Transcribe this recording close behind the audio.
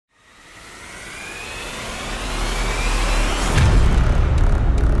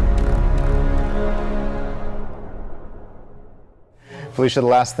Felicia, the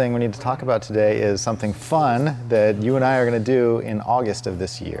last thing we need to talk about today is something fun that you and I are going to do in August of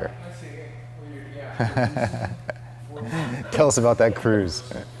this year. Tell us about that cruise.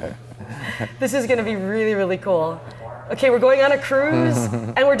 This is going to be really, really cool. Okay, we're going on a cruise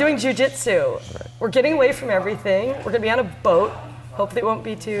and we're doing jiu-jitsu. Right. We're getting away from everything. We're going to be on a boat. Hopefully it won't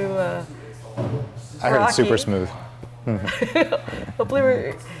be too I heard it's super smooth.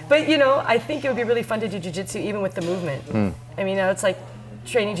 Hopefully but you know, I think it would be really fun to do jiu-jitsu even with the movement. I mean, it's like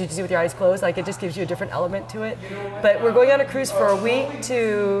training jiu-jitsu with your eyes closed, like it just gives you a different element to it. But we're going on a cruise for a week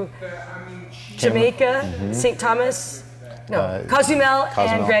to Jamaica, St. Thomas, Cozumel,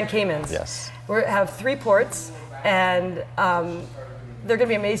 and Grand Caymans. Yes. We have 3 ports, and they're going to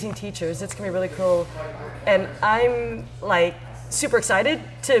be amazing teachers. It's going to be really cool. And I'm like super excited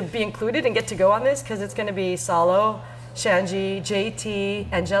to be included and get to go on this because it's going to be Salo, Shanji,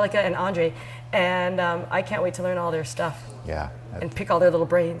 JT, Angelica, and Andre. And I can't wait to learn all their stuff. Yeah. And pick all their little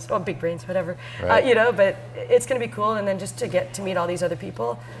brains, oh, big brains, whatever. Right. You know, but it's going to be cool. And then just to get to meet all these other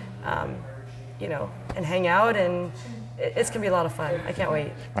people, you know, and hang out, and it's going to be a lot of fun. I can't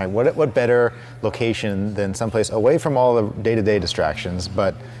wait. All right, what better location than someplace away from all the day-to-day distractions,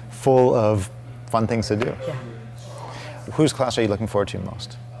 but full of fun things to do? Yeah. Whose class are you looking forward to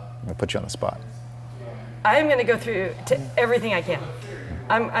most? I'm going to put you on the spot. I'm going to go through to everything I can.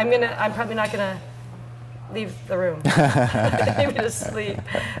 I'm probably not going to leave the room. I'm going to sleep,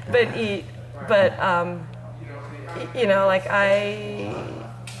 but eat. But you know, like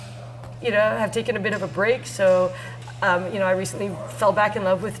have taken a bit of a break. So, you know, I recently fell back in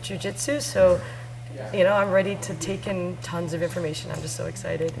love with jiu-jitsu. So, you know, I'm ready to take in tons of information. I'm just so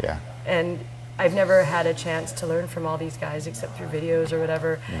excited. Yeah. And I've never had a chance to learn from all these guys except through videos or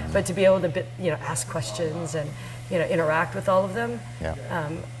whatever. But to be able to, you know, ask questions and, you know, interact with all of them. Yeah.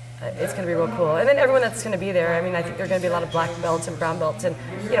 It's going to be real cool. And then everyone that's going to be there, I mean, I think there are going to be a lot of black belts and brown belts and,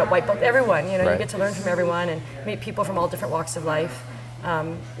 you know, white belts, everyone. You know, right. You get to learn from everyone and meet people from all different walks of life.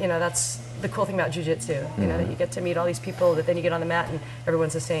 You know, that's the cool thing about jiu-jitsu, you know, that you get to meet all these people that then you get on the mat and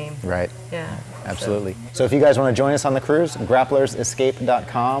everyone's the same. Right. Yeah. Absolutely. So if you guys want to join us on the cruise,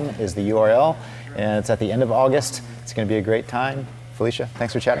 grapplersescape.com is the URL, and it's at the end of August. It's going to be a great time. Felicia,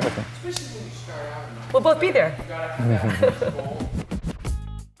 thanks for chatting with me. We'll both be there.